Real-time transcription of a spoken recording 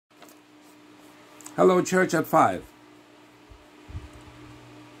Hello, Church at 5.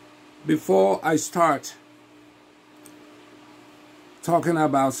 Before I start talking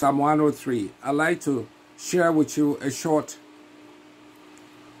about Psalm 103, I'd like to share with you a short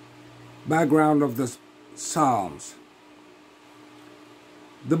background of the Psalms.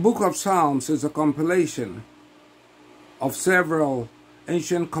 The book of Psalms is a compilation of several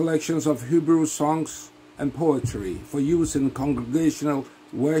ancient collections of Hebrew songs and poetry for use in congregational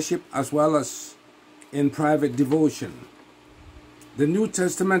worship as well as in private devotion. The New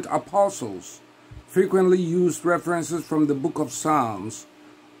Testament apostles frequently used references from the book of Psalms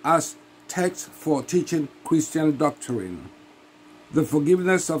as text for teaching Christian doctrine, the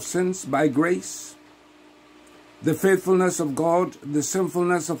forgiveness of sins by grace, the faithfulness of God, the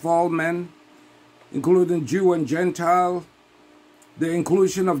sinfulness of all men, including Jew and Gentile, the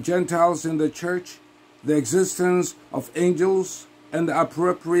inclusion of Gentiles in the church, the existence of angels, and the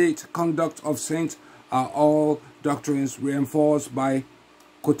appropriate conduct of saints are all doctrines reinforced by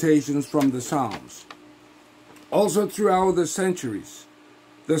quotations from the Psalms. Also throughout the centuries,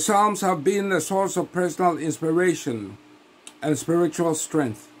 the Psalms have been a source of personal inspiration and spiritual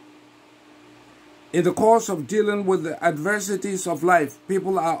strength. In the course of dealing with the adversities of life,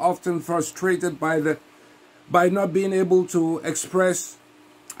 people are often frustrated by not being able to express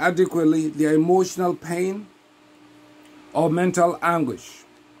adequately their emotional pain or mental anguish.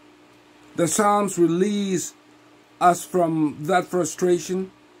 The Psalms release us from that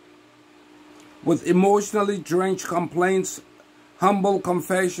frustration with emotionally drenched complaints, humble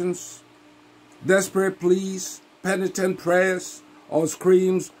confessions, desperate pleas, penitent prayers, or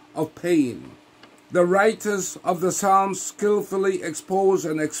screams of pain. The writers of the Psalms skillfully expose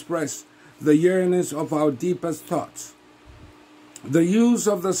and express the yearnings of our deepest thoughts. The use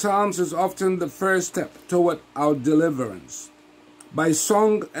of the Psalms is often the first step toward our deliverance. By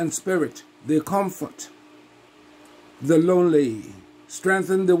song and spirit, they comfort the lonely,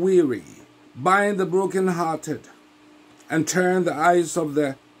 strengthen the weary, bind the brokenhearted, and turn the eyes of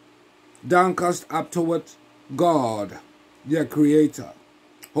the downcast up toward God, their Creator.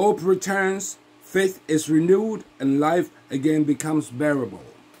 Hope returns, faith is renewed, and life again becomes bearable.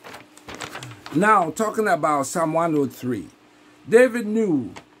 Now, talking about Psalm 103, David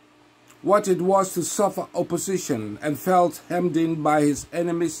knew what it was to suffer opposition and felt hemmed in by his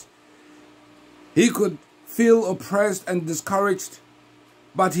enemies. He could feel oppressed and discouraged,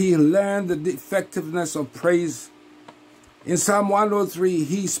 but he learned the effectiveness of praise. In Psalm 103,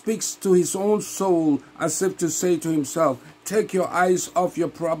 he speaks to his own soul as if to say to himself, "Take your eyes off your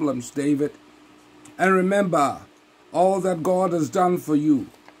problems, David, and remember all that God has done for you.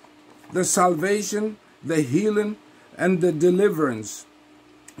 The salvation, the healing, and the deliverance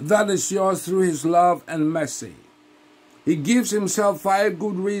that is yours through his love and mercy." He gives himself 5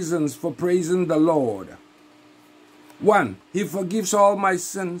 good reasons for praising the Lord. 1. He forgives all my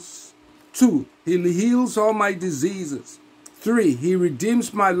sins. 2. He heals all my diseases. 3. He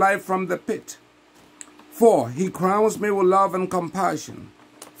redeems my life from the pit. 4. He crowns me with love and compassion.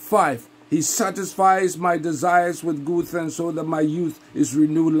 5. He satisfies my desires with good things so that my youth is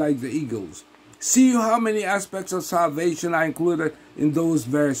renewed like the eagles. See how many aspects of salvation are included in those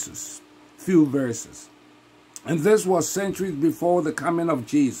verses, few verses. And this was centuries before the coming of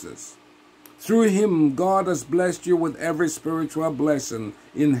Jesus. Through him, God has blessed you with every spiritual blessing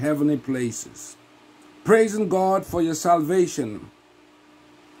in heavenly places. Praising God for your salvation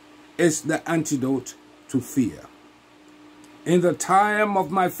is the antidote to fear. In the time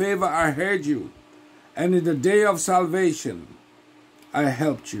of my favor I heard you, and in the day of salvation I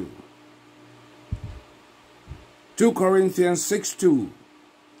helped you. 2 Corinthians 6:2.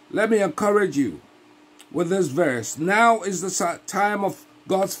 Let me encourage you with this verse. Now is the time of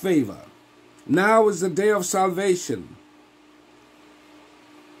God's favor. Now is the day of salvation.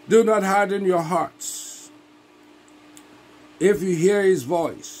 Do not harden your hearts if you hear his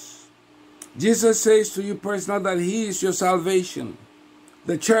voice. Jesus says to you personally that he is your salvation.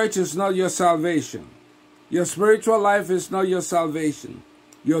 The church is not your salvation. Your spiritual life is not your salvation.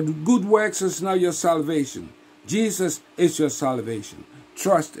 Your good works is not your salvation. Jesus is your salvation.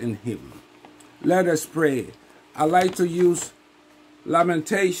 Trust in him. Let us pray. I like to use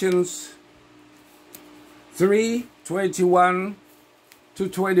Lamentations 3:21 to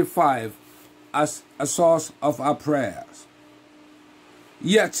 25 as a source of our prayers.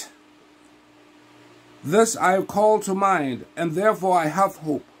 Yet, this I call to mind, and therefore I have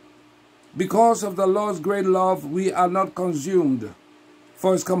hope. Because of the Lord's great love, we are not consumed,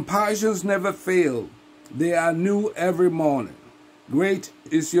 for his compassions never fail. They are new every morning. Great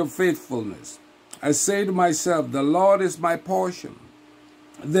is your faithfulness. I say to myself, the Lord is my portion.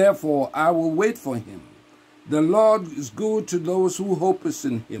 Therefore, I will wait for him. The Lord is good to those who hope is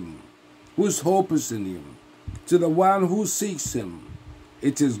in him, whose hope is in him. To the one who seeks him,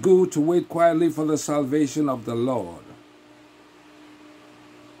 it is good to wait quietly for the salvation of the Lord.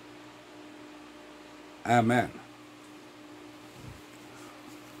 Amen.